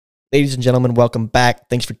Ladies and gentlemen, welcome back.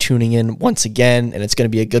 Thanks for tuning in once again, and it's going to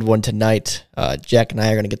be a good one tonight. Jack and I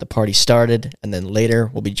are going to get the party started, and then later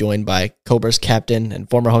we'll be joined by Cobra's captain and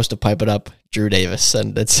former host of Pipe It Up, Drew Davis.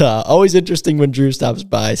 And it's always interesting when Drew stops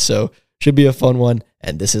by, so should be a fun one.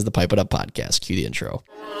 And this is the Pipe It Up podcast. Cue the intro.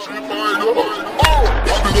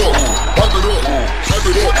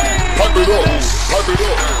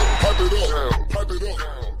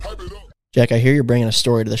 Jack, I hear you're bringing a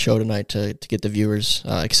story to the show tonight to get the viewers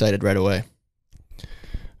excited right away.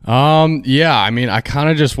 Yeah, I mean, I kind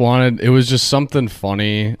of just wanted, it was just something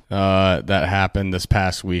funny that happened this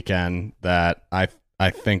past weekend that I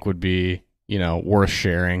think would be, worth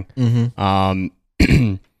sharing.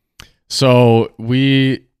 Mm-hmm. So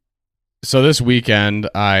this weekend,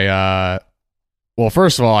 well,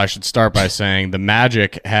 first of all, I should start by saying the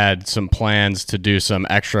Magic had some plans to do some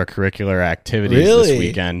extracurricular activities this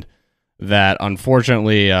weekend that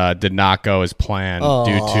unfortunately did not go as planned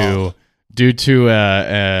due to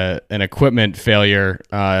an equipment failure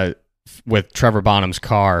with Trevor Bonham's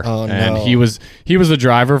car. And he was the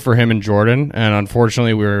driver for him and Jordan, and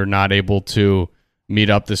unfortunately we were not able to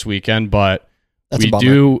meet up this weekend, but we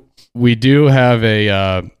do have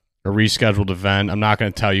a rescheduled event. I'm not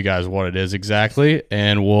going to tell you guys what it is exactly,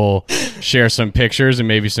 and we'll share some pictures and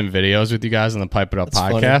maybe some videos with you guys on the Pipe It Up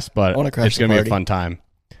podcast, but it's going to be a fun time.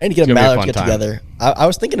 I need to get a Mallard to get together. I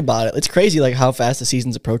was thinking about it. It's crazy like how fast the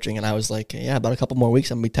season's approaching, and I was like, yeah, about a couple more weeks,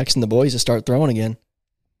 I'm going to be texting the boys to start throwing again.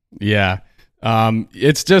 Yeah.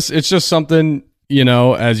 It's just something,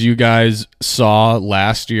 as you guys saw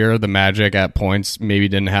last year, the Magic at points maybe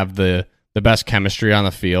didn't have the best chemistry on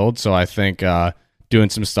the field. So I think doing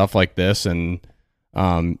some stuff like this and,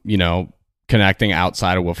 connecting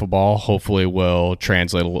outside of wiffle ball hopefully will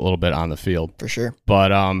translate a little bit on the field. For sure.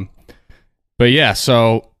 But yeah,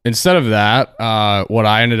 so instead of that, what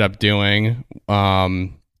I ended up doing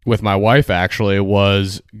with my wife actually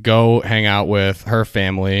was go hang out with her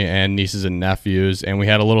family and nieces and nephews, and we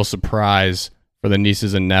had a little surprise for the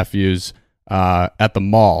nieces and nephews at the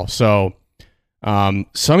mall. So some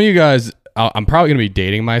of you guys, I'm probably going to be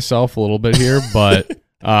dating myself a little bit here, but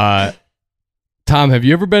Tom, have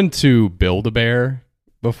you ever been to Build-A-Bear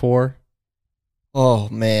before? Oh,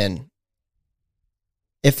 man.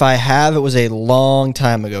 If I have, it was a long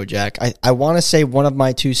time ago, Jack. I want to say one of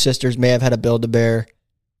my two sisters may have had a Build-A-Bear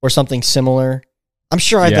or something similar. I'm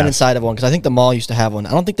sure I've been inside of one because I think the mall used to have one.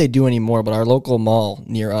 I don't think they do anymore, but our local mall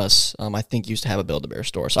near us, I think used to have a Build-A-Bear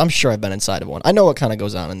store. So I'm sure I've been inside of one. I know what kind of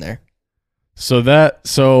goes on in there.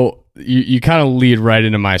 So you kind of lead right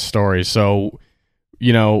into my story. So,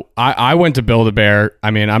 I went to Build-A-Bear.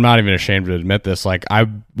 I mean, I'm not even ashamed to admit this. Like, I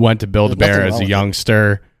went to Build-A-Bear as a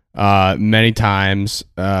youngster many times.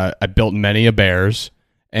 I built many a bears,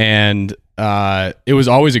 and it was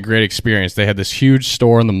always a great experience. They had this huge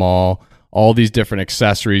store in the mall, all these different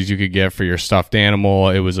accessories you could get for your stuffed animal.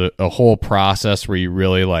 It was a whole process where you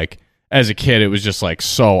really as a kid, it was just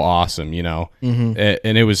so awesome, Mm-hmm.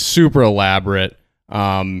 And it was super elaborate.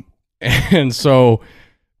 And so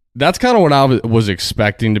that's kind of what I was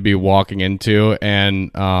expecting to be walking into.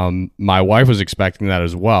 And my wife was expecting that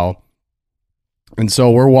as well. And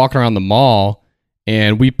so we're walking around the mall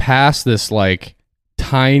and we passed this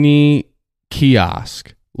tiny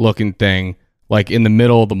kiosk looking thing in the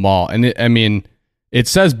middle of the mall. And it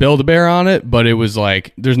says Build-A-Bear on it, but it was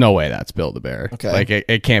there's no way that's Build-A-Bear. Okay.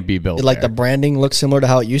 It can't be Build-A-Bear. Did the branding look similar to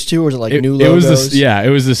how it used to, or is it new logos? It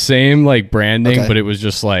was the same branding, but it was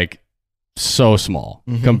just so small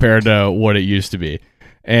compared to what it used to be.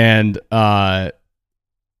 And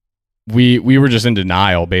we were just in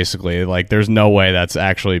denial, basically. There's no way that's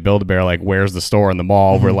actually Build-A-Bear. Where's the store in the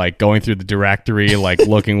mall? Mm-hmm. We're going through the directory,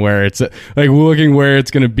 looking where it's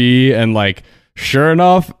going to be. And sure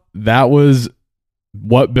enough, that was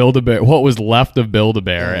what was left of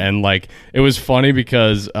Build-A-Bear. And it was funny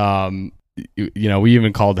because, we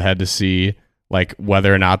even called ahead to see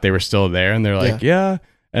whether or not they were still there. And they're yeah.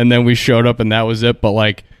 And then we showed up and that was it.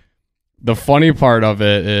 But the funny part of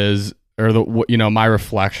it is, my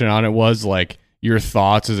reflection on it was your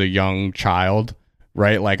thoughts as a young child,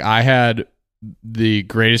 right? I had the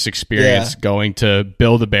greatest experience going to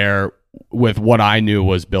Build-A-Bear with what I knew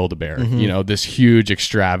was Build-A-Bear, this huge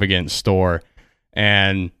extravagant store.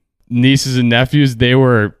 And nieces and nephews, they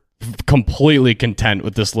were completely content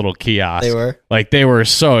with this little kiosk. They were? They were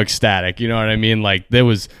so ecstatic, you know what I mean? It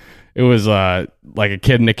was like a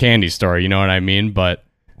kid in a candy store, you know what I mean? But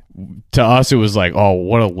to us, it was oh,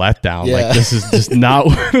 what a letdown. Yeah. This is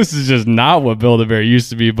just not what Build-A-Bear used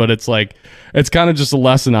to be, but it's kind of just a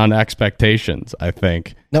lesson on expectations, I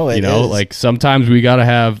think. No, it is. Sometimes we got to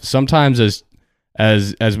have, sometimes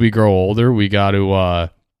as we grow older, we got to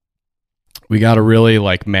we got to really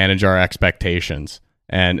like manage our expectations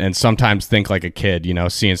and sometimes think like a kid, you know,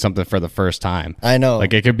 seeing something for the first time. I know.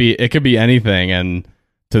 Like it could be anything, and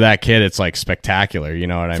to that kid it's like spectacular, you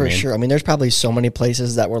know what I mean? For sure. I mean, there's probably so many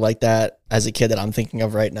places that were like that as a kid that I'm thinking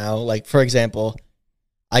of right now. Like, for example,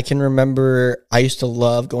 I can remember I used to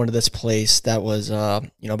love going to this place that was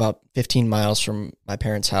about 15 miles from my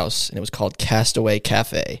parents' house, and it was called Castaway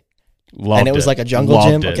Cafe. Loved and it was like a jungle Loved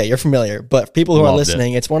gym. it. Okay, you're familiar. But for people who are Loved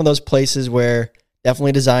listening, it's one of those places where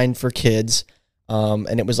definitely designed for kids.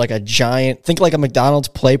 And it was like a giant, think like a McDonald's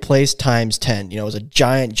play place times 10. You know, it was a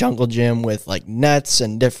giant jungle gym with like nets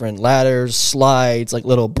and different ladders, slides, like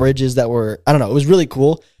little bridges that were, I don't know, it was really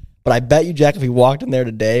cool. But I bet you, Jack, if we walked in there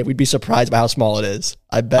today, we'd be surprised by how small it is.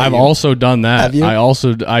 I bet I've you. also done that. Have you?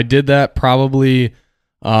 I did that probably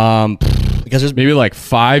Because there's maybe like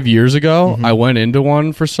 5 years ago. Mhm. I went into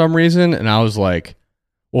one for some reason, and I was like,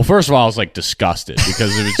 well, first of all, I was like disgusted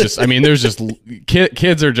because it was just, I mean, there's just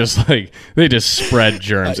kids are just like, they just spread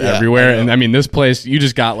germs Yeah, everywhere. I know. And I mean, this place, you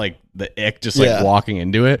just got like the ick just like Yeah. walking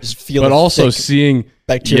into it. just feel But the also thick seeing,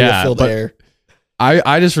 bacteria filled but air.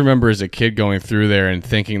 I just remember as a kid going through there and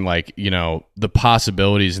thinking like, you know, the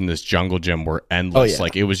possibilities in this jungle gym were endless. Oh, yeah.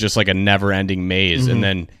 Like it was just like a never ending maze. Mhm. And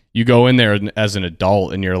then you go in there as an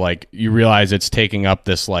adult and you're like, you realize it's taking up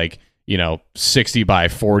this like, you know, 60 by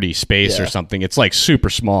 40 space Yeah. or something. It's like super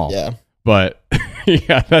small. Yeah. But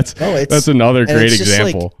yeah, that's another And great it's just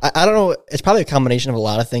example. like, I don't know. It's probably a combination of a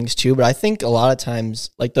lot of things too, but I think a lot of times,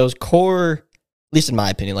 like those core, at least in my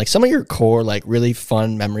opinion, like some of your core, like really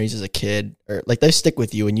fun memories as a kid, or like they stick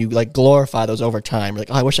with you and you like glorify those over time. You're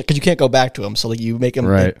like, oh, I wish, because you can't go back to them. So like you make them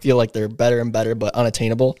Right. feel like they're better and better, but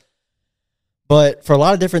unattainable. But for a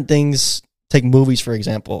lot of different things, take movies, for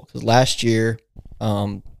example, because last year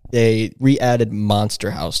they re-added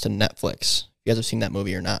Monster House to Netflix. You guys have seen that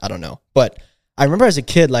movie or not? I don't know. But I remember as a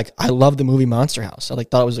kid, like, I loved the movie Monster House. I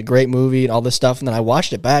like thought it was a great movie and all this stuff. And then I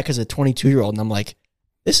watched it back as a 22-year-old, and I'm like,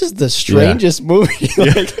 this is the strangest movie.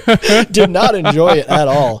 Like, did not enjoy it at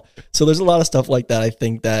all. So there's a lot of stuff like that. I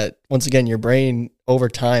think that, once again, your brain over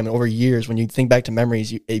time and over years, when you think back to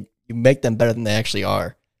memories, you make them better than they actually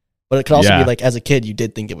are. But it could also Yeah. be like, as a kid, you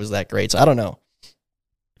did think it was that great. So I don't know.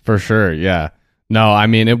 For sure, yeah. No, I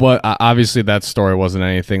mean, it was obviously that story wasn't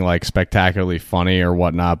anything like spectacularly funny or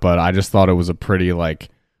whatnot, but I just thought it was a pretty like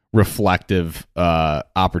reflective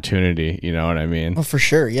opportunity. You know what I mean? Oh, for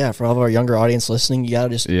sure. Yeah. For all of our younger audience listening, you got to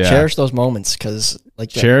just Yeah. cherish those moments, because like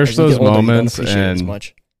Cherish as you those get older, you don't moments appreciate it as and-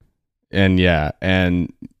 much. And yeah,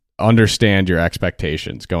 and understand your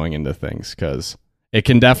expectations going into things, because it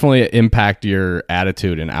can definitely impact your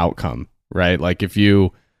attitude and outcome, right? Like if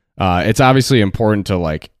you, it's obviously important to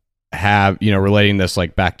like have, you know, relating this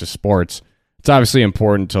like back to sports, it's obviously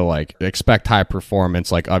important to like expect high performance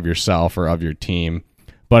like of yourself or of your team.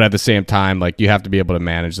 But at the same time, like you have to be able to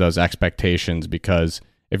manage those expectations, because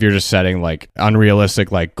if you're just setting like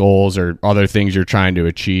unrealistic like goals or other things you're trying to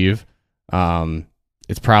achieve,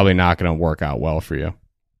 it's probably not going to work out well for you.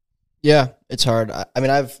 Yeah, it's hard. I mean,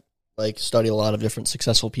 I've like studied a lot of different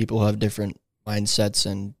successful people who have different mindsets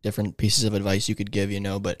and different pieces of advice you could give,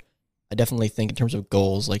 but I definitely think in terms of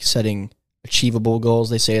goals, like setting achievable goals,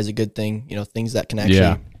 they say is a good thing, things that can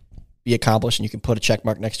actually be accomplished and you can put a check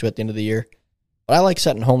mark next to it at the end of the year. But I like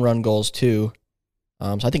setting home run goals too.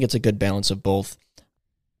 So I think it's a good balance of both.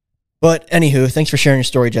 But anywho, thanks for sharing your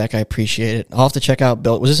story, Jack. I appreciate it. I'll have to check out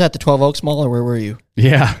Was this at the 12 Oaks Mall, or where were you?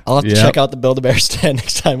 Yeah. I'll have to check out the Build-A-Bear stand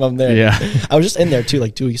next time I'm there. Yeah. I was just in there too,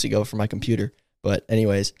 like 2 weeks ago for my computer. But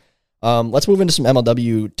anyways, let's move into some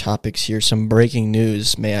MLW topics here. Some breaking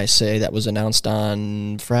news, may I say, that was announced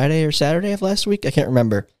on Friday or Saturday of last week. I can't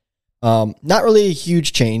remember. Not really a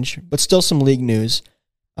huge change, but still some league news.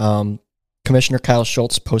 Commissioner Kyle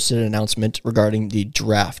Schultz posted an announcement regarding the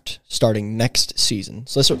draft starting next season.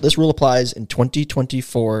 So this rule applies in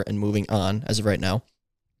 2024 and moving on as of right now.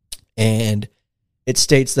 And it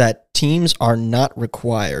states that teams are not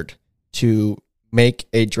required to make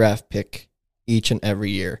a draft pick each and every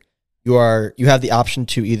year. You have the option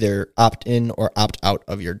to either opt in or opt out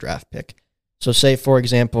of your draft pick. So say, for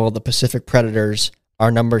example, the Pacific Predators are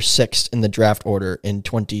number 6 in the draft order in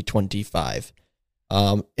 2025.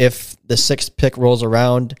 If the 6th pick rolls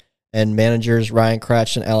around and managers Ryan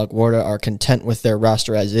Kratch and Alec Warda are content with their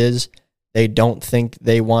roster as is, they don't think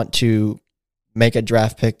they want to make a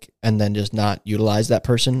draft pick and then just not utilize that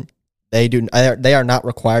person, they are not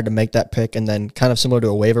required to make that pick, and then kind of similar to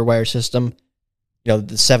a waiver wire system, the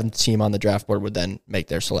 7th team on the draft board would then make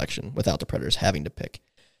their selection without the Predators having to pick.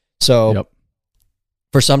 So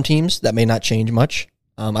for some teams, that may not change much.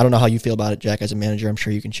 I don't know how you feel about it, Jack, as a manager. I'm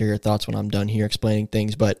sure you can share your thoughts when I'm done here explaining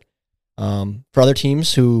things. But for other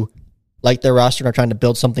teams who like their roster and are trying to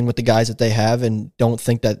build something with the guys that they have and don't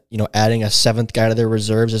think that, adding a seventh guy to their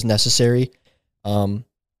reserves is necessary,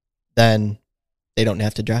 then they don't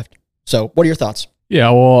have to draft. So what are your thoughts? Yeah,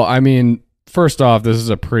 well, I mean, first off, this is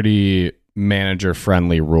a pretty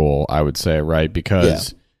manager-friendly rule, I would say, right?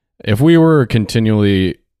 Because if we were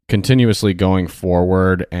continuously going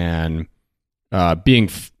forward and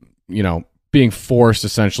being forced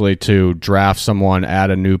essentially to draft someone,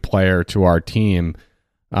 add a new player to our team,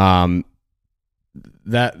 that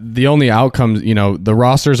the only outcomes, the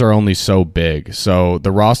rosters are only so big. So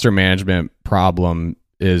the roster management problem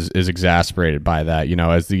is exacerbated by that,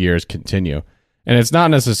 as the years continue. And it's not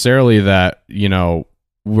necessarily that,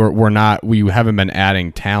 we haven't been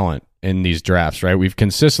adding talent in these drafts, right? We've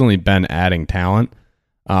consistently been adding talent.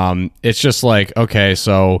 It's just like, okay,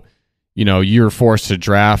 so, you're forced to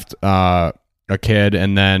draft a kid,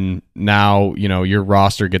 and then now, your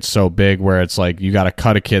roster gets so big where it's like you got to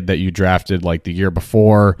cut a kid that you drafted like the year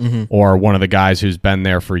before, or one of the guys who's been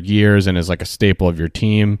there for years and is like a staple of your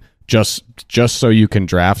team, just so you can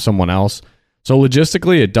draft someone else. So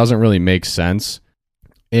logistically, it doesn't really make sense.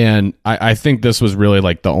 And I think this was really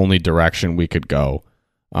like the only direction we could go.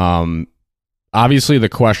 Obviously, the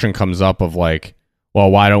question comes up of like,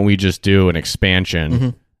 well, why don't we just do an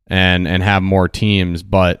expansion and have more teams?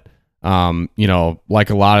 But like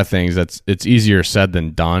a lot of things, it's easier said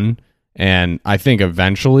than done. And I think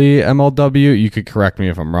eventually MLW, you could correct me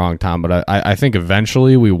if I'm wrong, Tom, but I think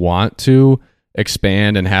eventually we want to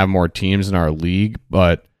expand and have more teams in our league.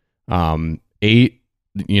 But 8,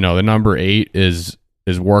 the number 8 is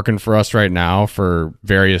working for us right now for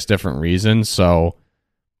various different reasons. So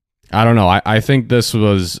I don't know. I think this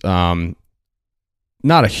was not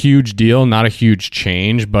a huge deal, not a huge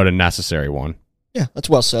change, but a necessary one. Yeah, that's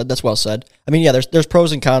well said. I mean, yeah, there's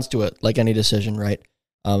pros and cons to it, like any decision, right?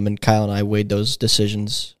 And Kyle and I weighed those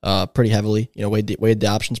decisions pretty heavily. Weighed the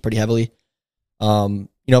options pretty heavily.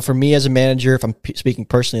 For me as a manager, if I'm speaking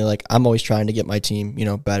personally, like I'm always trying to get my team,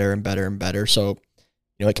 better and better and better. So,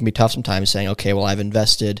 it can be tough sometimes saying, okay, well, I've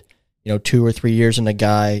invested, 2 or 3 years in a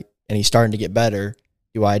guy and he's starting to get better.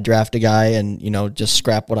 Do I draft a guy and, just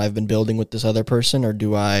scrap what I've been building with this other person, or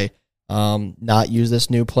do I not use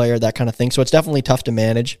this new player, that kind of thing? So it's definitely tough to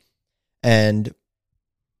manage. And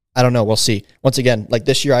I don't know. We'll see. Once again, like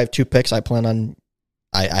this year I have 2 picks. I plan on,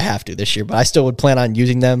 I have to this year, but I still would plan on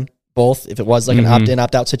using them both if it was like an opt-in,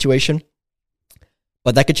 opt-out situation.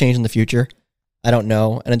 But that could change in the future. I don't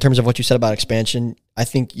know. And in terms of what you said about expansion, I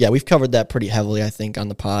think, yeah, we've covered that pretty heavily, I think, on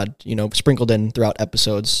the pod, sprinkled in throughout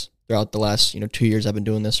episodes throughout the last, 2 years I've been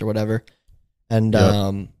doing this or whatever. And,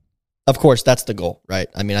 of course, that's the goal, right?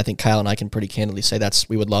 I mean, I think Kyle and I can pretty candidly say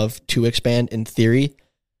we would love to expand in theory,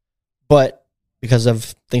 but because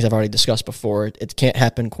of things I've already discussed before, it can't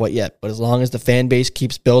happen quite yet. But as long as the fan base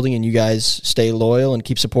keeps building and you guys stay loyal and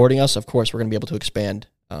keep supporting us, of course, we're going to be able to expand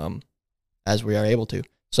as we are able to.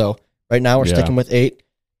 So right now we're sticking with 8.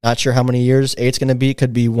 Not sure how many years 8's going to be.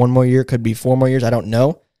 Could be 1 more year, could be 4 more years. I don't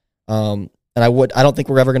know. And I don't think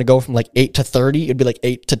we're ever going to go from like 8 to 30. It'd be like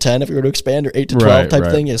 8 to 10 if we were to expand, or 8 to 12 type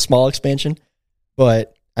thing, a small expansion.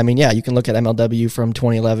 But I mean, yeah, you can look at MLW from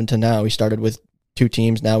 2011 to now. We started with 2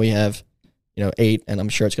 teams. Now we have, 8, and I'm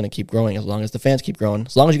sure it's going to keep growing as long as the fans keep growing.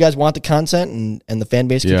 As long as you guys want the content and the fan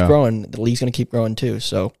base keeps growing, the league's going to keep growing too.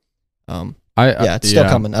 So, it's still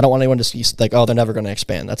coming. I don't want anyone to see like, oh, they're never going to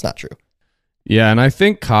expand. That's not true. Yeah, and I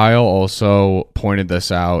think Kyle also pointed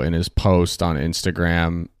this out in his post on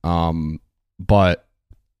Instagram. But,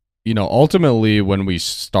 ultimately when we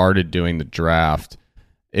started doing the draft,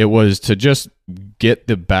 it was to just get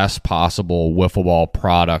the best possible wiffle ball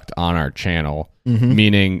product on our channel,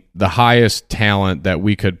 meaning the highest talent that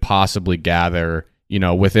we could possibly gather,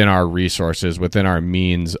 within our resources, within our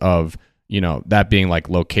means of, that being like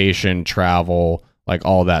location, travel, like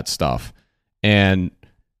all that stuff. And,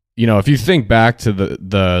 if you think back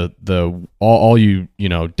to all you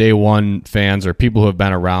day one fans or people who have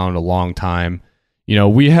been around a long time,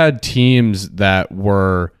 we had teams that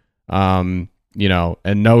were, and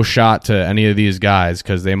no shot to any of these guys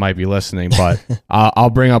because they might be listening, but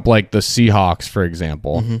I'll bring up like the Seahawks, for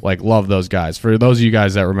example. Like, love those guys. For those of you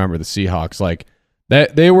guys that remember the Seahawks, like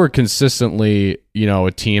they were consistently,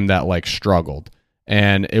 a team that like struggled,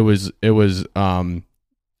 and it was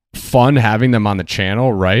fun having them on the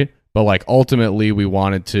channel, right? But like ultimately we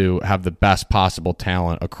wanted to have the best possible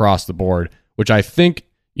talent across the board, which I think,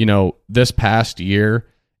 this past year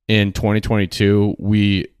in 2022,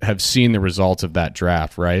 we have seen the results of that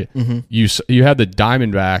draft, right? You had the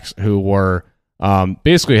Diamondbacks, who were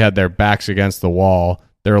basically had their backs against the wall.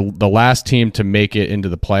 They're the last team to make it into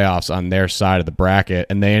the playoffs on their side of the bracket,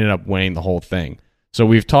 and they ended up winning the whole thing. So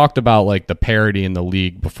we've talked about like the parity in the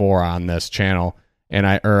league before on this channel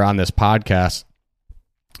or on this podcast.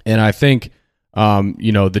 And I think,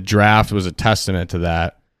 the draft was a testament to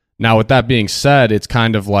that. Now, with that being said, it's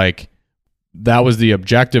kind of like that was the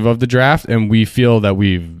objective of the draft, and we feel that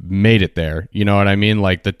we've made it there. You know what I mean?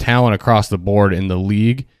 Like the talent across the board in the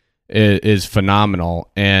league is phenomenal.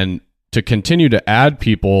 And to continue to add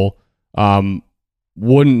people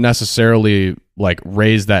wouldn't necessarily like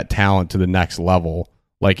raise that talent to the next level.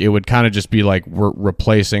 Like it would kind of just be like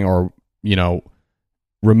replacing or,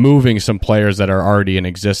 removing some players that are already in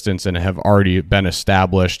existence and have already been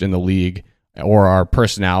established in the league or are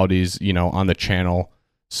personalities, on the channel.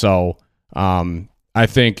 So I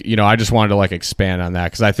think, I just wanted to like expand on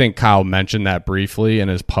that because I think Kyle mentioned that briefly in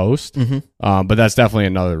his post, but that's definitely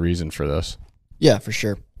another reason for this. Yeah, for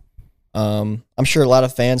sure. I'm sure a lot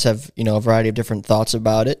of fans have, a variety of different thoughts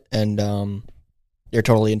about it, and you're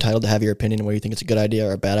totally entitled to have your opinion on whether you think it's a good idea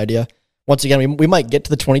or a bad idea. Once again, we might get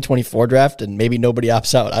to the 2024 draft and maybe nobody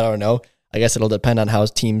opts out. I don't know. I guess it'll depend on how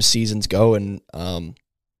team seasons go and,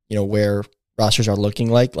 where rosters are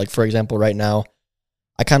looking like. Like, for example, right now,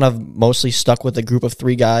 I kind of mostly stuck with a group of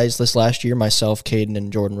 3 guys this last year, myself, Caden,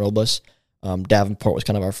 and Jordan Robles. Davenport was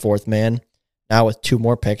kind of our 4th man. Now with 2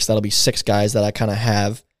 more picks, that'll be 6 guys that I kind of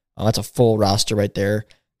have. That's a full roster right there.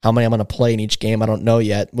 How many I'm going to play in each game, I don't know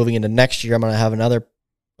yet. Moving into next year, I'm going to have another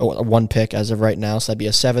 1 pick as of right now, so that'd be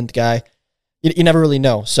a 7th guy. You never really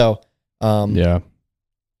know. So, yeah,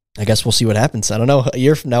 I guess we'll see what happens. I don't know. A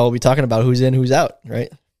year from now, we'll be talking about who's in, who's out,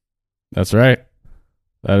 right? That's right.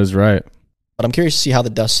 That is right. But I'm curious to see how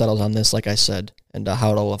the dust settles on this, like I said, and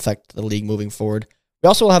how it'll affect the league moving forward. We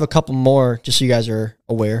also will have a couple more, just so you guys are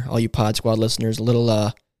aware, all you Pod Squad listeners, a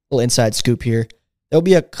little inside scoop here. There'll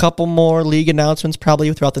be a couple more league announcements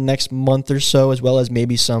probably throughout the next month or so, as well as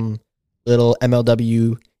maybe some little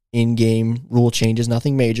MLW in-game rule changes.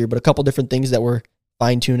 Nothing major, but a couple different things that we're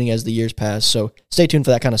fine-tuning as the years pass. So stay tuned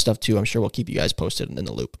for that kind of stuff too. I'm sure we'll keep you guys posted and in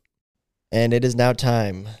the loop. And it is now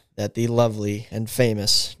time that the lovely and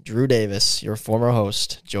famous Drew Davis, your former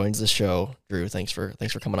host, joins the show. Drew, thanks for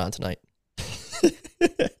coming on tonight.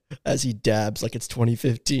 As he dabs like it's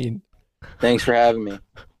 2015. Thanks for having me.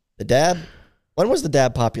 The dab? When was the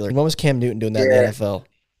dab popular? When was Cam Newton doing that in the NFL?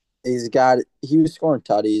 He was scoring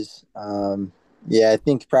tutties. I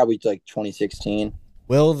think probably like 2016.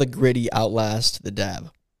 Will the gritty outlast the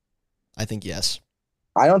dab? I think yes.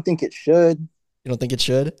 I don't think it should. You don't think it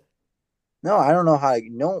should? No, I don't know how.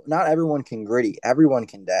 No, not everyone can gritty. Everyone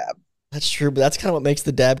can dab. That's true, but that's kind of what makes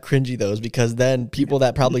the dab cringy, though, is because then people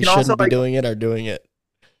that probably shouldn't be doing it are doing it.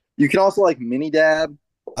 You can also like mini dab.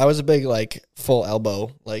 I was a big like full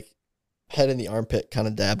elbow, like head in the armpit kind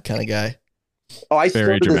of dab kind of guy. Oh,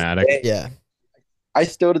 very dramatic. Yeah. I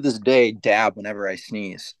still to this day dab whenever I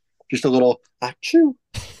sneeze. Just a little achoo.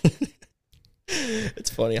 It's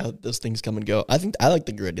funny how those things come and go. I think I like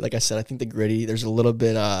the gritty. Like I said, I think the gritty, there's a little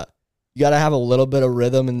bit you got to have a little bit of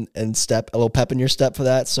rhythm and step, a little pep in your step for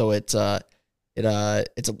that. So it's the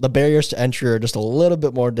barriers to entry are just a little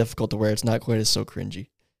bit more difficult to where it's not quite as so cringy.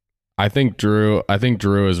 I think Drew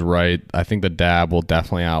is right. I think the dab will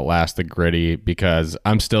definitely outlast the gritty because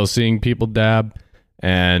I'm still seeing people dab.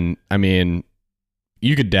 And I mean,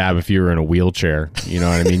 you could dab if you were in a wheelchair. You know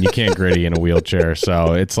what I mean? You can't gritty in a wheelchair.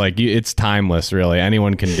 So it's like, it's timeless, really.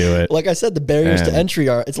 Anyone can do it. Like I said, the barriers to entry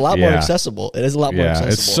it's a lot more accessible. It is a lot more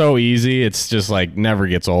accessible. It's so easy. It's just like never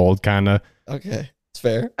gets old, kind of. Okay. It's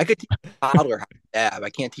fair. I could teach a toddler how to dab. I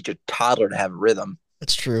can't teach a toddler to have rhythm.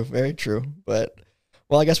 That's true. Very true. But,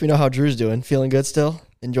 well, I guess we know how Drew's doing. Feeling good still?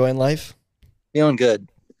 Enjoying life? Feeling good.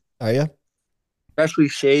 Are you? Freshly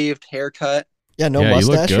shaved, haircut. Yeah, no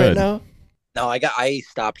mustache right now? No, I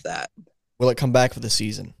stopped that. Will it come back for the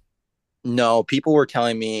season? No, people were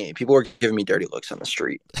giving me dirty looks on the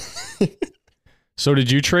street. So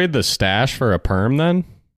did you trade the stash for a perm then?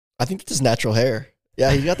 I think that's his natural hair.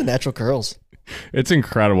 Yeah, he got the natural curls. It's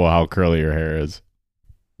incredible how curly your hair is.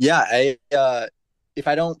 Yeah, if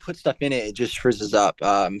I don't put stuff in it, it just frizzes up.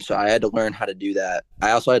 So I had to learn how to do that.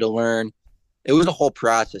 I also had to learn. It was a whole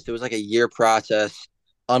process. It was like a year process,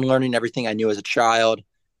 unlearning everything I knew as a child.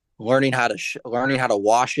 Learning how to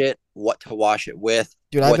wash it, what to wash it with.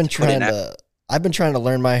 Dude, I've been trying to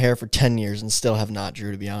learn my hair for 10 years and still have not,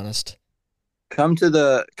 Drew, to be honest. Come to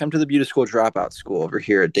the beauty school dropout school over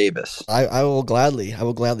here at Davis. I will gladly.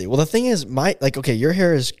 Well, the thing is your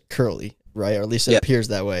hair is curly, right? Or at least it appears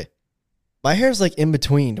that way. My hair is like in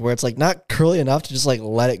between where it's like not curly enough to just like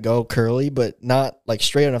let it go curly, but not like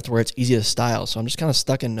straight enough to where it's easy to style. So I'm just kind of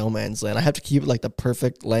stuck in no man's land. I have to keep it like the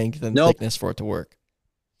perfect length and thickness for it to work.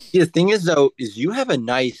 Yeah, the thing is though, is you have a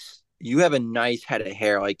nice head of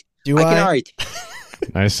hair. Like, do I? Can already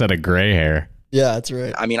Nice set of gray hair. Yeah, that's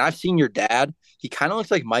right. I mean, I've seen your dad. He kind of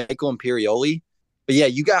looks like Michael Imperioli. But yeah,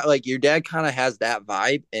 you got like your dad kind of has that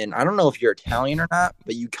vibe. And I don't know if you're Italian or not,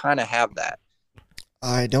 but you kind of have that.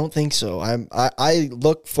 I don't think so. I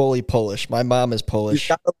look fully Polish. My mom is You Polish.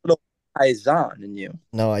 got a little paisan in you.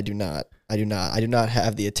 No, I do not. I do not. I do not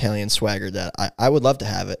have the Italian swagger that I would love to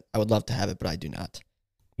have it. I would love to have it, but I do not.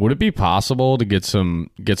 Would it be possible to get some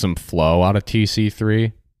flow out of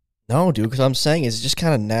TC3? No, dude, because I'm saying it's just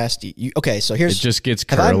kind of nasty. Okay, so It here's just gets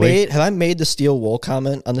have curly. I made the steel wool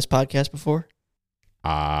comment on this podcast before?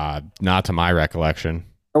 Not to my recollection.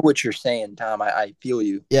 I know what you're saying, Tom. I feel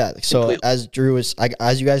you. Yeah. So Completely. as Drew is,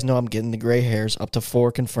 as you guys know, I'm getting the gray hairs up to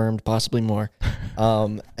 4 confirmed, possibly more.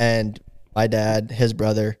 And my dad, his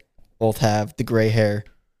brother, both have the gray hair,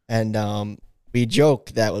 and we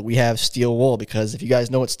joke that we have steel wool because if you guys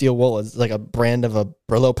know what steel wool is, it's like a brand of a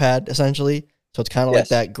Brillo pad essentially. So it's kind of like Yes.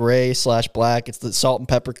 that gray/black. It's the salt and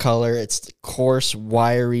pepper color. It's coarse,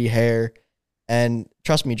 wiry hair. And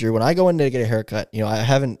trust me, Drew, when I go in to get a haircut,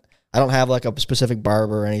 I don't have like a specific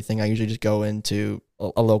barber or anything. I usually just go into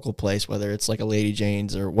a local place, whether it's like a Lady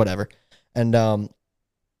Jane's or whatever. And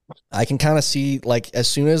I can kind of see like as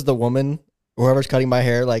soon as the woman, whoever's cutting my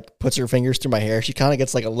hair, like puts her fingers through my hair, she kind of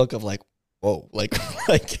gets like a look of like, whoa, like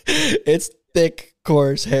like it's thick,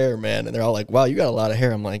 coarse hair, man. And they're all like, wow, you got a lot of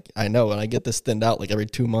hair. I'm like, I know, and I get this thinned out like every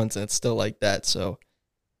 2 months, and it's still like that. So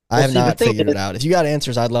I Well, have see, the not thing figured is- it out. If you got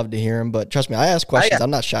answers, I'd love to hear them. But trust me, I ask questions. I'm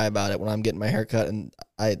not shy about it when I'm getting my hair cut, and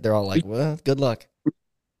they're all like, well, good luck.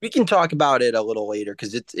 We can talk about it a little later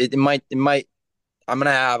because it might. I'm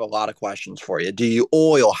gonna have a lot of questions for you. Do you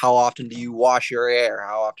oil? How often do you wash your hair?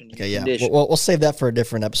 How often do you Okay, yeah. condition? We'll save that for a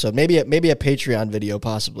different episode. Maybe a Patreon video,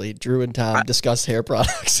 possibly. Drew and Tom discuss hair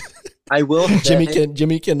products. I will. Jimmy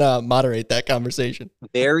say, can moderate that conversation.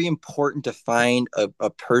 very important to find a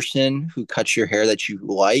person who cuts your hair that you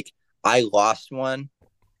like. I lost one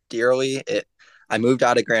dearly. I moved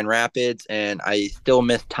out of Grand Rapids, and I still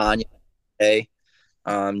miss Tanya today.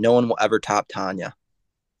 No one will ever top Tanya.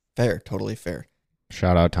 Fair, totally fair.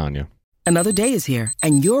 Shout out Tanya. Another day is here,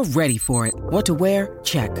 and you're ready for it. What to wear?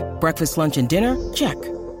 Check. Breakfast, lunch, and dinner? Check.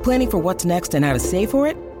 Planning for what's next and how to save for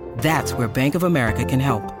it? That's where Bank of America can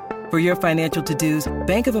help. For your financial to-dos,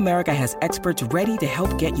 Bank of America has experts ready to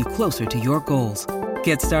help get you closer to your goals.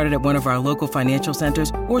 Get started at one of our local financial centers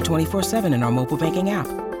or 24/7 in our mobile banking app.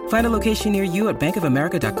 Find a location near you at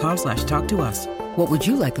bankofamerica.com/talktous. What would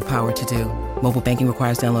you like the power to do? Mobile banking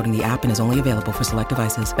requires downloading the app and is only available for select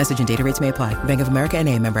devices. Message and data rates may apply. Bank of America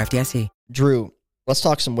N.A., member FDIC. Drew, let's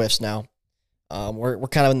talk some whiffs now. We're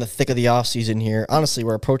kind of in the thick of the off season here. Honestly,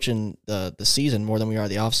 we're approaching the season more than we are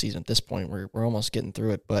the off season at this point. We're almost getting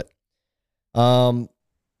through it, but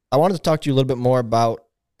I wanted to talk to you a little bit more about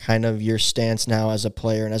kind of your stance now as a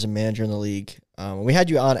player and as a manager in the league. When we had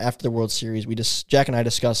you on after the World Series, Jack and I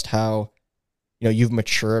discussed how you've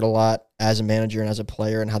matured a lot as a manager and as a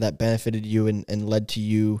player, and how that benefited you and led to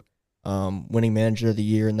you winning Manager of the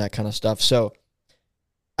Year and that kind of stuff. So,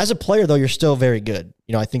 as a player, though, you're still very good.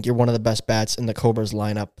 I think you're one of the best bats in the Cobras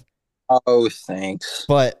lineup. Oh, thanks.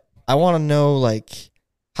 But I want to know, like,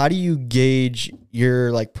 how do you gauge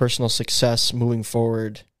your personal success moving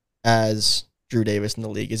forward as Drew Davis in the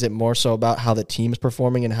league? Is it more so about how the team is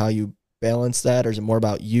performing and how you balance that, or is it more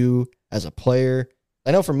about you as a player?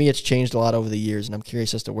 I know for me, it's changed a lot over the years, and I'm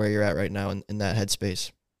curious as to where you're at right now in that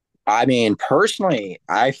headspace. I mean, personally,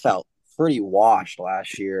 I felt pretty washed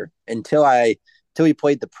last year until we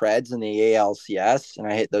played the Preds in the ALCS, and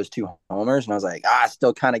I hit those 2 homers, and I was like, I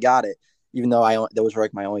still kind of got it, even though those were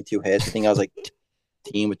my only 2 hits. I think I was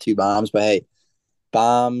team with 2 bombs, but hey,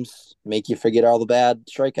 bombs make you forget all the bad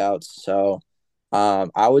strikeouts. So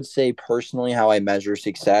I would say personally how I measure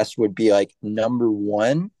success would be number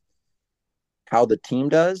 1, how the team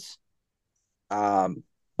does,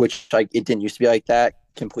 which it didn't used to be like that.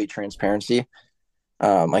 Complete transparency. We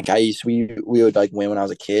would win when I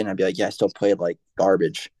was a kid, and I'd be like, yeah, I still played like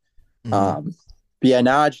garbage. Mm-hmm. But yeah,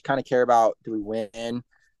 now I just kind of care about, do we win?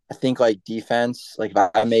 I think defense, if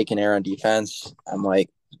I make an error on defense, I'm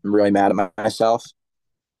really mad at myself.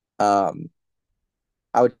 I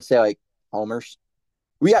would say homers.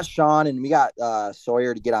 We got Sean and we got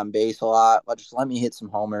Sawyer to get on base a lot. But just let me hit some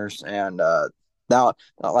homers, and now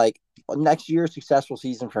next year's successful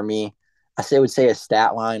season for me, would say a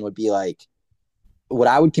stat line would be what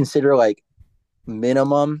I would consider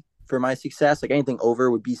minimum for my success. Anything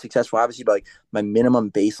over would be successful, obviously, but my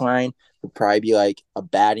minimum baseline would probably be a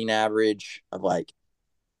batting average of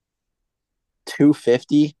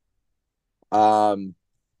 250. And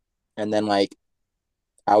then I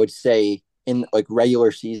would say in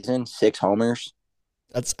regular season, 6 homers.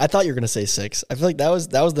 I thought you were gonna say 6. I feel like that was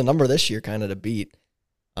the number this year, kind of to beat.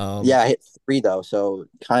 Yeah, I hit 3 though, so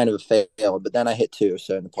kind of a fail. But then I hit 2,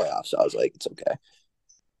 so in the playoffs, so I was like, it's okay.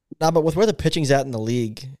 Nah, but with where the pitching's at in the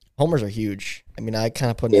league, homers are huge. I mean, I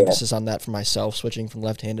kind of put an emphasis on that for myself, switching from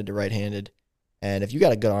left-handed to right-handed. And if you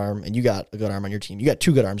got a good arm, and you got a good arm on your team, you got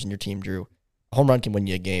 2 good arms in your team, Drew. A home run can win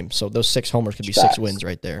you a game. So those 6 homers could be 6 wins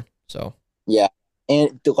right there. So yeah,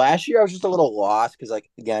 and the last year I was just a little lost because, like,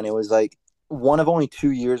 again, it was like one of only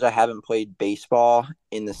 2 years I haven't played baseball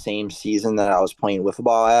in the same season that I was playing wiffle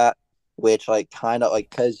ball at, which like kind of like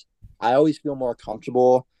because I always feel more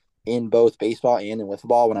comfortable in both baseball and in wiffle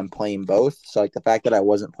ball when I'm playing both. So like the fact that I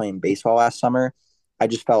wasn't playing baseball last summer, I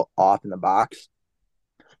just felt off in the box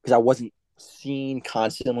because I wasn't seeing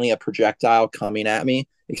constantly a projectile coming at me,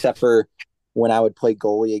 except for when I would play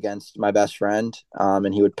goalie against my best friend,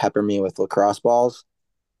 and he would pepper me with lacrosse balls.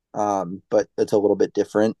 But it's a little bit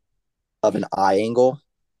different of an eye angle.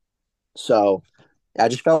 So I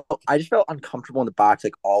just felt uncomfortable in the box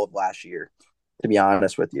like all of last year, to be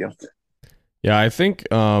honest with you. Yeah, I think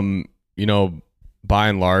you know, by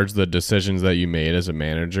and large, the decisions that you made as a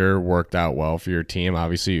manager worked out well for your team.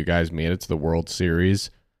 Obviously, you guys made it to the World Series.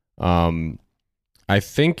 I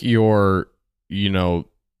think you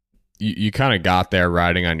kind of got there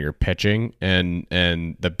riding on your pitching, and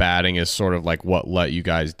the batting is sort of like what let you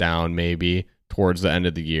guys down maybe towards the end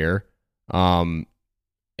of the year. And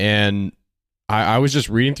I was just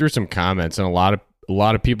reading through some comments, and a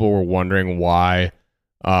lot of people were wondering why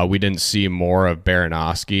we didn't see more of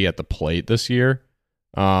Baranowski at the plate this year.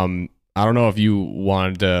 I don't know if you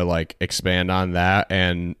wanted to like expand on that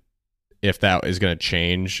and if that is going to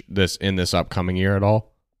change in this upcoming year at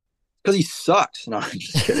all. Because he sucks. No, I'm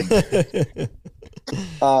just kidding.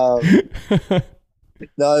 No,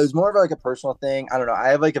 it was more of like a personal thing. I don't know. I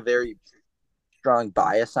have like a very strong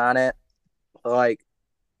bias on it. Like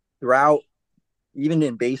throughout, even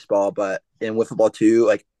in baseball, but in wiffle ball too,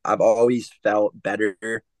 like I've always felt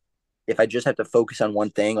better if I just have to focus on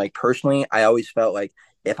one thing. Like personally, I always felt like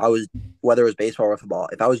if I was, whether it was baseball or wiffle ball,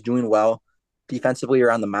 if I was doing well defensively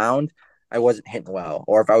or on the mound, I wasn't hitting well.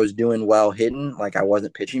 Or if I was doing well hitting, like I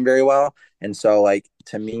wasn't pitching very well. And so like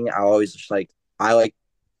to me, I always just like I like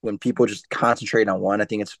when people just concentrate on one. I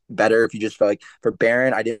think it's better if you just feel like for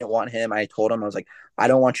Barron, I didn't want him. I told him, I was like, I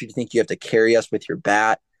don't want you to think you have to carry us with your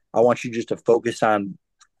bat. I want you just to focus on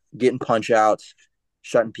getting punch outs,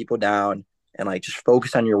 shutting people down, and like just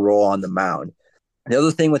focus on your role on the mound. The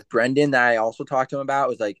other thing with Brendan that I also talked to him about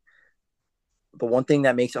was like the one thing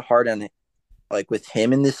that makes it hard on like with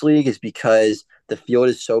him in this league is because the field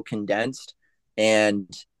is so condensed and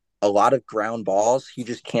a lot of ground balls he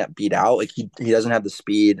just can't beat out. Like he doesn't have the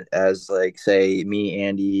speed as like say me,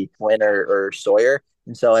 Andy, Winter, or Sawyer.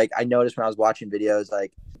 And so like I noticed when I was watching videos,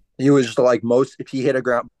 like he was just like if he hit a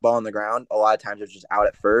ground ball on the ground, a lot of times it was just out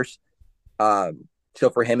at first. So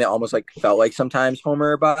for him, it almost like felt like sometimes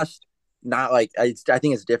homer or bust. Not like I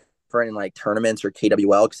think it's different in like tournaments or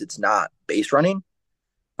KWL because it's not base running.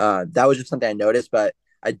 That was just something I noticed, but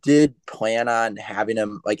I did plan on having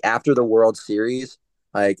him like after the World Series.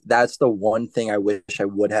 Like that's the one thing I wish I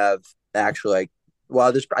would have actually like. Well,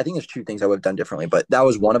 I think there's 2 things I would have done differently, but that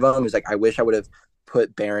was one of them. Is like I wish I would have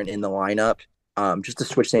put Barron in the lineup just to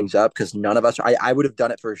switch things up because none of us. I would have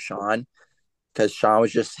done it for Sean because Sean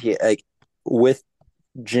was just like with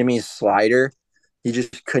Jimmy's slider, he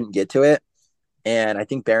just couldn't get to it. And I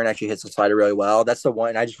think Barron actually hits the slider really well. That's the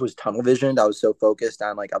one. I just was tunnel visioned. I was so focused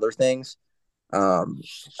on like other things.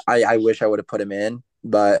 I wish I would have put him in,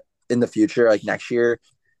 but in the future, like next year,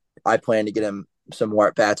 I plan to get him some more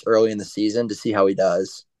at bats early in the season to see how he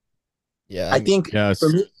does. Yeah, I think yes.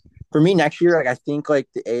 for me next year, like I think like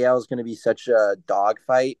the AL is going to be such a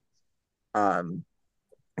dogfight. Like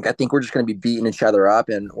I think we're just going to be beating each other up.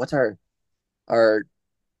 And what's our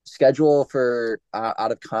schedule for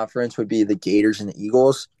out of conference would be the Gators and the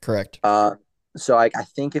Eagles. correct. So I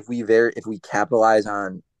think if we capitalize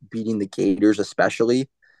on beating the Gators, especially,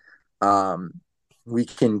 we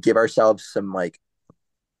can give ourselves some like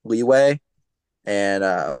leeway and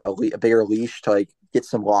a bigger leash to like get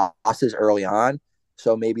some losses early on.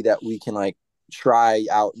 So maybe that we can like try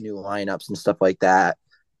out new lineups and stuff like that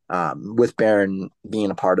with Barron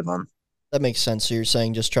being a part of them. That makes sense. So you're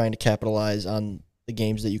saying just trying to capitalize on the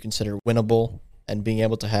games that you consider winnable and being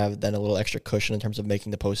able to have then a little extra cushion in terms of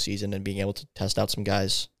making the postseason and being able to test out some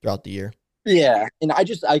guys throughout the year. Yeah, and I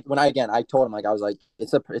told him like I was like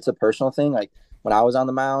it's a personal thing. Like when I was on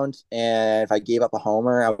the mound and if I gave up a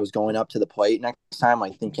homer, I was going up to the plate next time,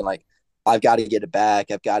 like thinking like I've got to get it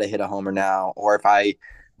back. I've got to hit a homer now. Or if I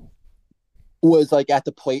was like at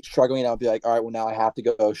the plate struggling, I would be like, all right, well now I have to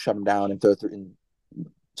go shut him down and throw through and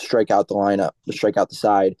strike out the lineup, to strike out the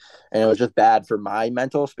side. And it was just bad for my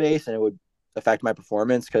mental space, and it would affect my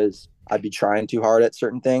performance because I'd be trying too hard at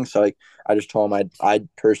certain things. So like I just told him I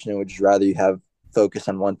personally would just rather you have focus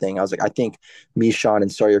on one thing. I was like, I think me, Sean,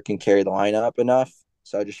 and Sawyer can carry the lineup enough.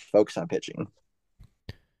 So I just focus on pitching.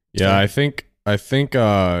 Yeah, I think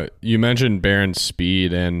you mentioned Barron's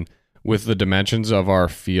speed, and with the dimensions of our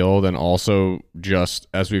field, and also just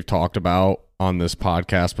as we've talked about on this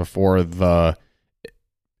podcast before, the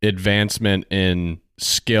advancement in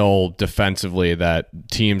skill defensively that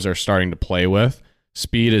teams are starting to play with,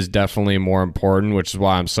 speed is definitely more important, which is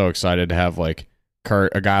why I'm so excited to have like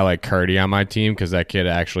a guy like Curdy on my team, because that kid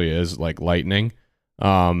actually is like lightning.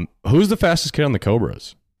 Who's the fastest kid on the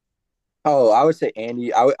Cobras? Oh, I would say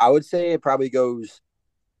Andy. I would say it probably goes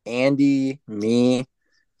Andy, me,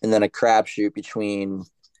 and then a crapshoot between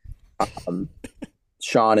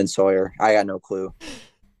Sean and Sawyer. I got no clue.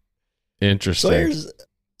 Interesting.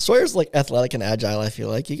 Sawyer's like athletic and agile, I feel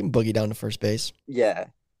like. He can boogie down to first base. Yeah.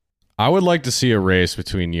 I would like to see a race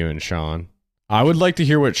between you and Sean. I would like to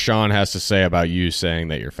hear what Sean has to say about you saying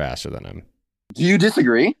that you're faster than him. Do you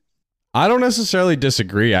disagree? I don't necessarily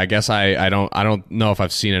disagree. I guess I don't know if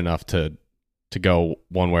I've seen enough to go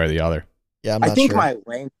one way or the other. Yeah, I'm not I think sure. my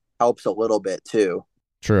length helps a little bit too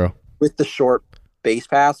True. with the short base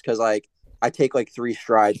pass, because like I take like 3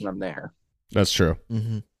 strides and I'm there. That's true.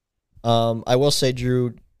 Mm-hmm. I will say,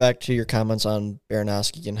 Drew, back to your comments on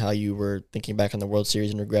Baranowski and how you were thinking back on the World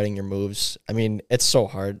Series and regretting your moves. I mean, it's so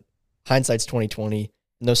hard. Hindsight's 2020,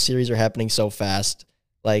 and those series are happening so fast.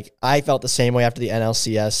 Like, I felt the same way after the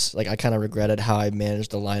NLCS. Like, I kind of regretted how I managed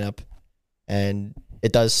the lineup, and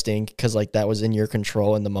it does stink because, like, that was in your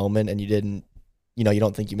control in the moment, and you didn't, you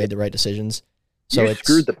don't think you made the right decisions. So You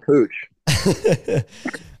screwed the pooch.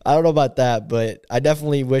 I don't know about that, but I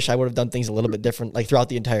definitely wish I would have done things a little bit different, like throughout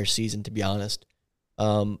the entire season, to be honest. I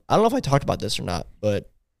don't know if I talked about this or not, but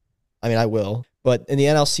I mean, I will. But in the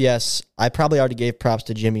NLCS, I probably already gave props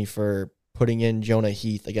to Jimmy for putting in Jonah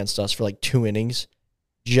Heath against us for like 2 innings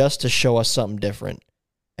just to show us something different.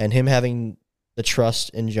 And him having the trust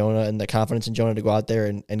in Jonah and the confidence in Jonah to go out there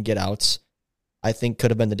and get outs, I think could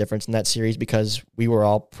have been the difference in that series, because we were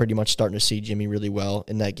all pretty much starting to see Jimmy really well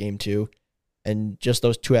in that game too. And just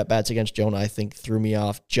those 2 at-bats against Jonah, I think, threw me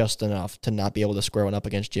off just enough to not be able to square one up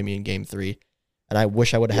against Jimmy in Game 3. And I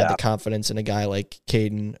wish I would have had the confidence in a guy like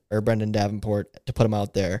Caden or Brendan Davenport to put him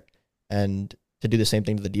out there and to do the same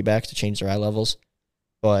thing to the D-backs to change their eye levels.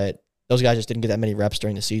 But those guys just didn't get that many reps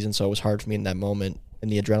during the season, so it was hard for me in that moment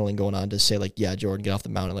and the adrenaline going on to say, like, yeah, Jordan, get off the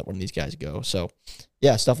mound and let one of these guys go. So,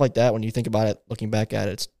 yeah, stuff like that, when you think about it, looking back at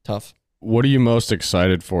it, it's tough. What are you most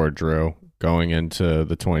excited for, Drew, going into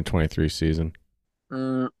the 2023 season?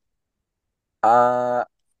 I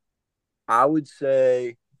would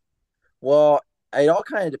say, well, it all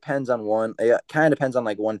kind of depends on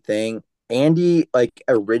like one thing. Andy, like,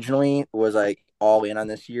 originally was like all in on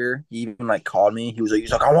this year. He even like called me. He's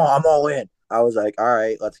like, I'm all in. I was like, all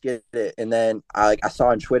right, let's get it. And then I saw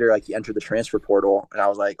on Twitter, like, he entered the transfer portal, and I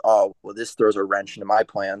was like, oh, well, this throws a wrench into my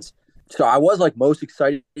plans. So I was like most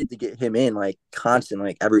excited to get him in like constantly,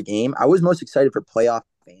 like every game. I was most excited for playoff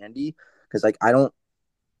Andy, because like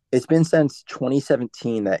it's been since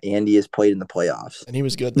 2017 that Andy has played in the playoffs. And he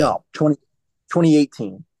was good. No,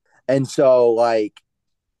 2018. And so like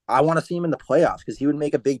I want to see him in the playoffs because he would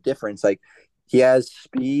make a big difference. Like, he has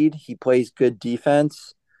speed, he plays good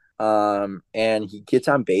defense, and he gets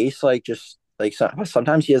on base like just like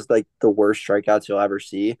sometimes he has like the worst strikeouts you'll ever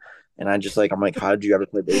see. And I'm like, how did you ever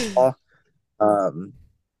play baseball?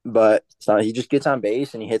 But so he just gets on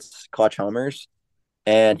base and he hits clutch homers,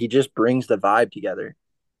 and he just brings the vibe together.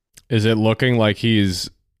 Is it looking like he's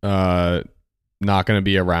not going to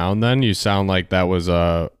be around then? You sound like that was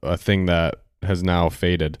a thing that has now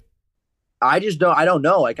faded. I don't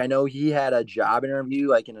know. Like, I know he had a job interview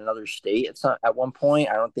like in another state at one point.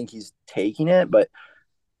 I don't think he's taking it, but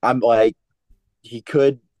I'm like, he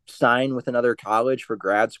could sign with another college for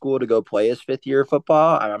grad school to go play his 5th year of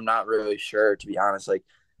football. I'm not really sure, to be honest. Like,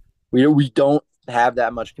 we don't have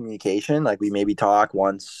that much communication. Like, we maybe talk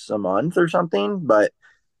once a month or something, but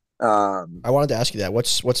I wanted to ask you that.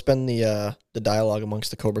 What's been the dialogue amongst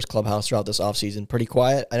the Cobras clubhouse throughout this offseason? Pretty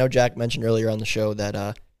quiet. I know Jack mentioned earlier on the show that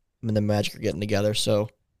him and the Magic are getting together, so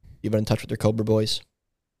you've been in touch with your Cobra boys?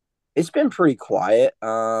 It's been pretty quiet.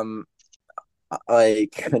 Like,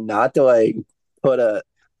 not to like put a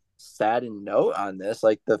saddened note on this,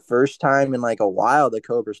 like the first time in like a while the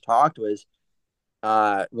Cobras talked was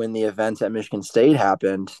when the events at Michigan State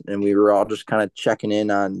happened, and we were all just kind of checking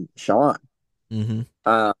in on Sean.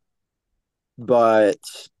 Mm-hmm. But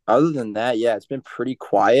other than that, yeah, it's been pretty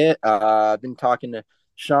quiet. I've been talking to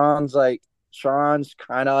Sean's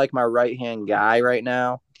kind of like my right hand guy right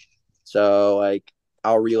now. So like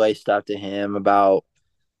I'll relay stuff to him about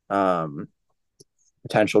um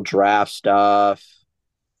potential draft stuff,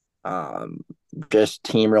 um just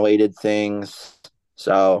team related things.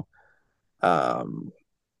 So um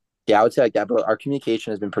yeah, I would say like that, but our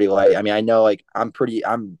communication has been pretty light. I mean, I know like I'm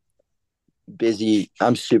busy.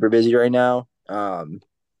 I'm super busy right now.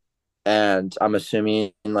 And I'm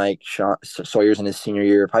assuming like Sawyer's in his senior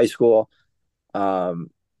year of high school. Um,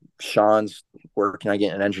 Sean's working on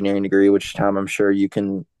getting an engineering degree, which Tom, I'm sure you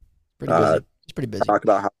can Pretty busy. He's pretty busy. talk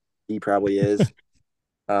about how he probably is.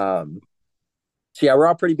 So yeah, we're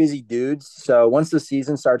all pretty busy dudes. So once the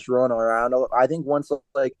season starts rolling around, I think once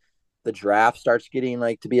like the draft starts getting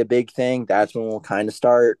like to be a big thing, that's when we'll kind of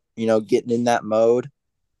start, getting in that mode.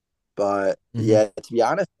 But yeah, to be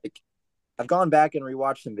honest, like I've gone back and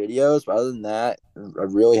rewatched some videos, but other than that, I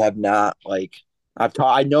really have not like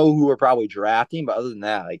I know who we're probably drafting, but other than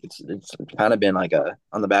that, like it's kind of been like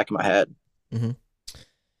on the back of my head. Mm-hmm.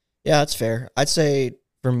 Yeah, that's fair. I'd say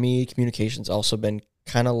for me, communication's also been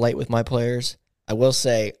kind of light with my players. I will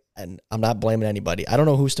say, and I'm not blaming anybody. I don't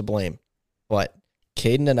know who's to blame, but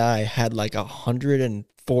Caden and I had like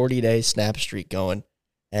 140-day snap streak going,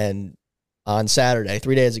 and on Saturday,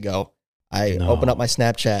 3 days ago, I opened up my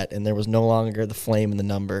Snapchat, and there was no longer the flame in the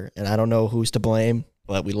number, and I don't know who's to blame,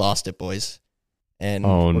 but we lost it, boys. And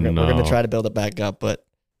we're going to try to build it back up, but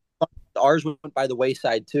ours went by the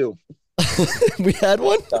wayside too. We had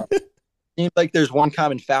one? Seems like there's one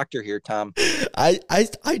common factor here, Tom. I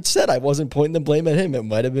said I wasn't pointing the blame at him. It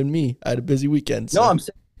might have been me. I had a busy weekend. So. No,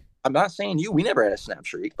 I'm not saying you. We never had a snap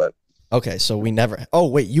streak, but okay, so we never. Oh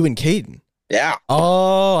wait, you and Caden. Yeah.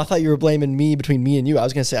 Oh, I thought you were blaming me between me and you. I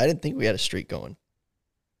was gonna say I didn't think we had a streak going.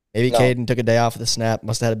 Maybe Caden took a day off of the snap.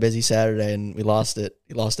 Must have had a busy Saturday, and we lost it.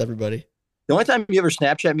 He lost everybody. The only time you ever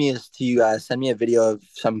Snapchat me is to send me a video of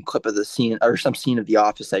some clip of the scene or some scene of The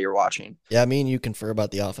Office that you're watching. Yeah, me and you confer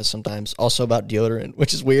about The Office sometimes. Also about deodorant,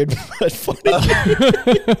 which is weird but funny.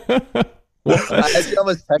 I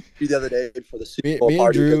almost texted you the other day for the Super Bowl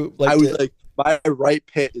party. Drew I was like, my right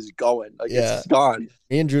pit is going. Like, it's gone.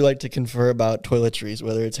 Me and Drew like to confer about toiletries,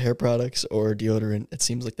 whether it's hair products or deodorant. It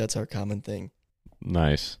seems like that's our common thing.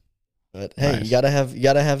 Nice. But hey, nice. you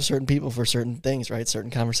gotta have certain people for certain things, right?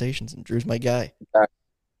 Certain conversations, and Drew's my guy.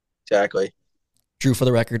 Exactly. Drew, for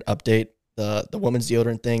the record, update the woman's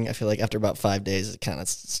deodorant thing. I feel like after about 5 days, it kind of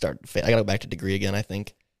started to fade. I gotta go back to Degree again. I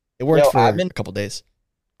think it worked for a couple days.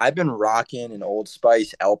 I've been rocking an Old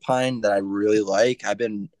Spice Alpine that I really like. I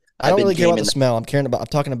don't really care about the smell. I'm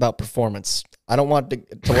talking about performance. I don't want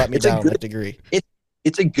to let me down like Degree.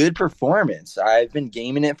 It's a good performance. I've been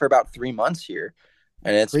gaming it for about 3 months here.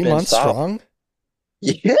 And it's 3 months strong?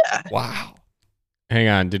 Yeah. Wow. Hang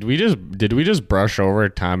on. Did we just brush over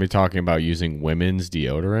Tommy talking about using women's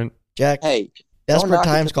deodorant? Jack, hey, desperate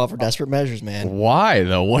times call for desperate measures, man. Why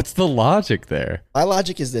though? What's the logic there? My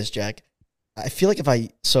logic is this, Jack. I feel like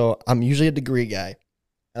I'm usually a Degree guy,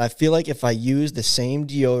 and I feel like if I use the same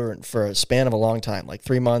deodorant for a span of a long time, like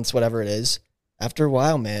 3 months, whatever it is, after a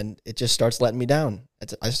while, man, it just starts letting me down.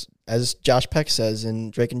 As Josh Peck says in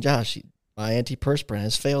Drake and Josh, my antiperspirant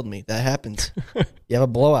has failed me. That happens. You have a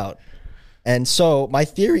blowout. And so my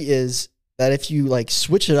theory is that if you like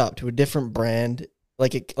switch it up to a different brand,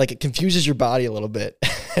 it confuses your body a little bit,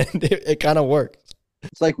 and it kind of works.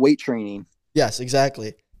 It's like weight training. Yes,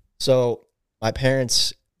 exactly. So my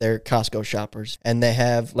parents, they're Costco shoppers, and they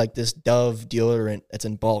have like this Dove deodorant that's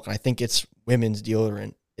in bulk, and I think it's women's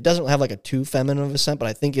deodorant. It doesn't have like a too feminine of a scent, but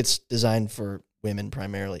I think it's designed for women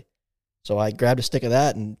primarily. So I grabbed a stick of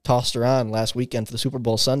that and tossed her on last weekend for the Super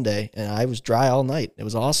Bowl Sunday, and I was dry all night. It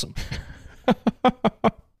was awesome.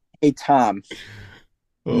 Hey, Tom,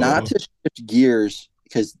 not to shift gears,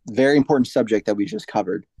 because very important subject that we just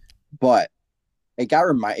covered, but it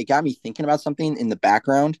got me thinking about something in the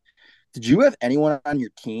background. Did you have anyone on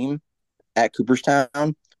your team at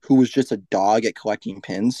Cooperstown who was just a dog at collecting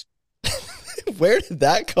pins? Where did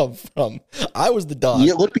that come from? I was the dog.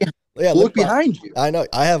 Yeah, look behind you. I know.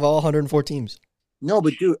 I have all 104 teams. No,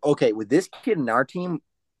 but dude, okay, with this kid in our team,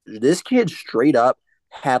 this kid straight up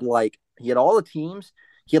had he had all the teams.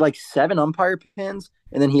 He had 7 umpire pins,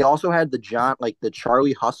 and then he also had the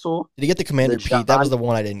Charlie Hustle. Did he get the Commander Pete? That was the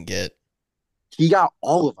one I didn't get. He got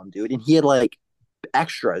all of them, dude, and he had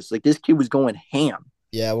extras. This kid was going ham.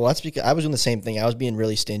 Yeah, well, that's because I was doing the same thing. I was being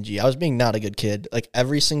really stingy. I was being not a good kid.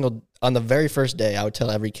 On the very first day, I would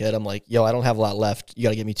tell every kid, I'm like, yo, I don't have a lot left. You got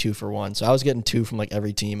to get me 2 for 1. So I was getting 2 from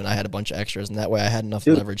every team, and I had a bunch of extras, and that way I had enough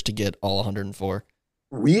leverage to get all 104.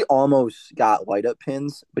 We almost got light up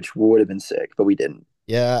pins, which would have been sick, but we didn't.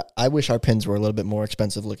 Yeah, I wish our pins were a little bit more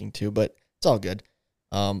expensive looking too, but it's all good.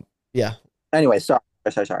 Yeah. Anyway,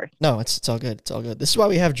 sorry. No, it's all good. It's all good. This is why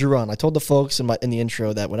we have Drew on. I told the folks in the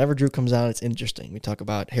intro that whenever Drew comes on, it's interesting. We talk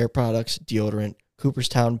about hair products, deodorant,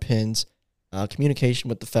 Cooperstown pins, communication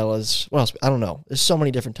with the fellas. What else? I don't know. There's so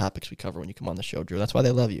many different topics we cover when you come on the show, Drew. That's why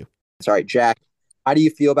they love you. Sorry, Jack. How do you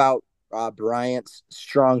feel about Bryant's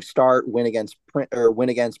strong start, win against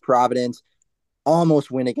Providence, almost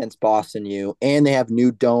win against Boston U, and they have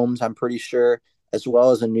new domes, I'm pretty sure, as well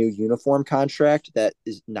as a new uniform contract that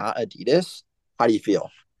is not Adidas. How do you feel?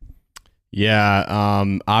 Yeah,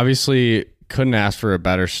 obviously couldn't ask for a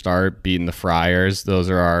better start beating the Friars. Those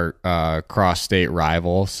are our cross-state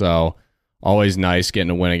rival, so always nice getting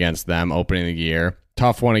a win against them opening the year.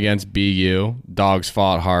 Tough one against BU. Dogs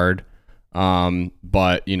fought hard,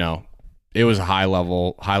 but it was a high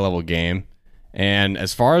level game. And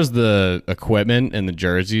as far as the equipment and the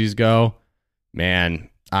jerseys go, man,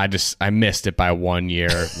 I missed it by 1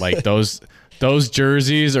 year. Like those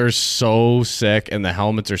jerseys are so sick and the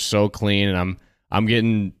helmets are so clean, and I'm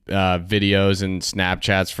getting videos and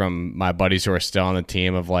Snapchats from my buddies who are still on the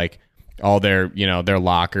team of like all their their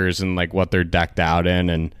lockers and like what they're decked out in.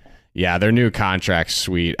 And yeah, their new contract's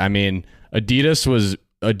sweet. I mean, Adidas was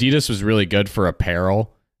really good for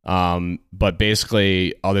apparel, but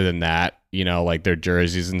basically other than that, like their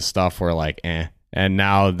jerseys and stuff were like eh. And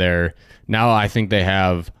now I think they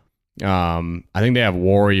have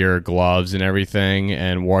Warrior gloves and everything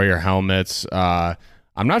and Warrior helmets. I'm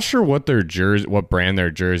not sure what brand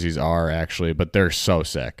their jerseys are actually, but they're so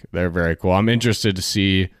sick. They're very cool. I'm interested to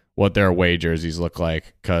see what their away jerseys look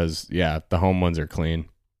like because the home ones are clean.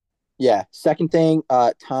 Yeah. Second thing,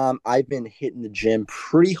 Tom, I've been hitting the gym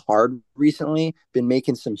pretty hard recently. Been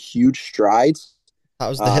making some huge strides.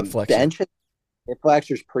 How's the hip flexor? Hip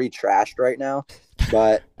flexor is pretty trashed right now,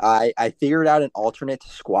 but I figured out an alternate to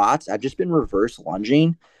squats. I've just been reverse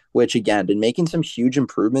lunging, which again, been making some huge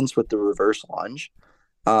improvements with the reverse lunge.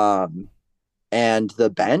 And the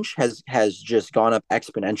bench has just gone up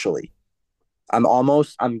exponentially. I'm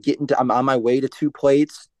on my way to 2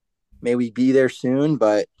 plates. May we be there soon,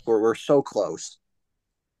 but we're so close.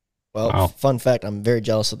 Well, wow. Fun fact, I'm very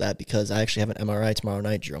jealous of that because I actually have an MRI tomorrow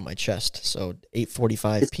night, Drew, on my chest. So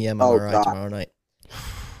 8:45 p.m. MRI tomorrow night.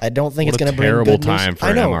 I don't think it's going to bring good news. Terrible time for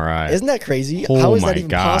an MRI. Isn't that crazy? Oh How is my that even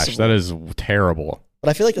gosh, possible? that is terrible.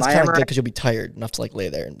 But I feel like that's kind of good because you'll be tired enough to like lay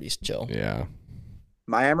there and be chill. Yeah.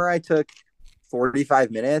 My MRI took 45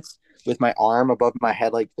 minutes with my arm above my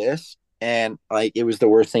head like this, and like it was the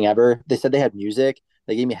worst thing ever. They said they had music.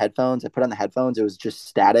 They gave me headphones. I put on the headphones. It was just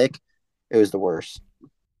static. It was the worst.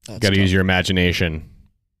 Got to use your imagination.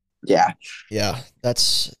 Yeah. Yeah,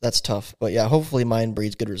 that's tough. But yeah, hopefully mine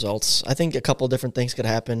breeds good results. I think a couple different things could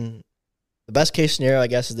happen. The best case scenario, I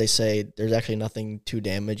guess, is they say there's actually nothing too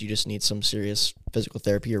damaged. You just need some serious physical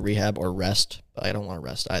therapy or rehab or rest. But I don't want to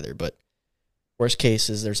rest either. But worst case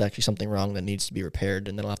is there's actually something wrong that needs to be repaired,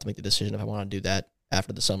 and then I'll have to make the decision if I want to do that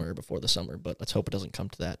after the summer or before the summer. But let's hope it doesn't come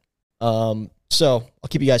to that. So I'll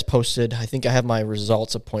keep you guys posted. I think I have my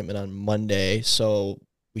results appointment on Monday, so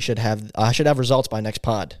I should have results by next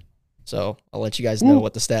pod. So I'll let you guys know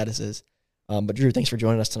what the status is. But Drew, thanks for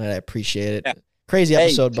joining us tonight. I appreciate it. Yeah. Crazy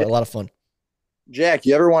episode, but a lot of fun. Jack,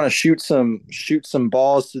 you ever want to shoot some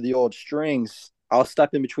balls to the old strings? I'll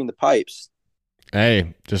step in between the pipes.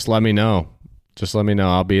 Hey, just let me know.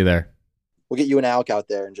 I'll be there. We'll get you and Alec out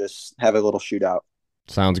there and just have a little shootout.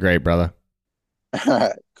 Sounds great, brother. All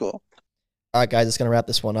right, cool. All right, guys, it's going to wrap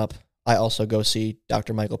this one up. I also go see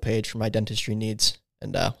Dr. Michael Page for my dentistry needs,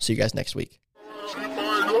 and see you guys next week. Pump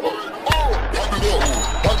it up,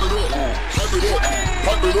 pump it up, pump it up,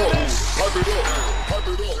 pump it up, pump it up,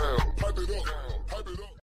 pump it up.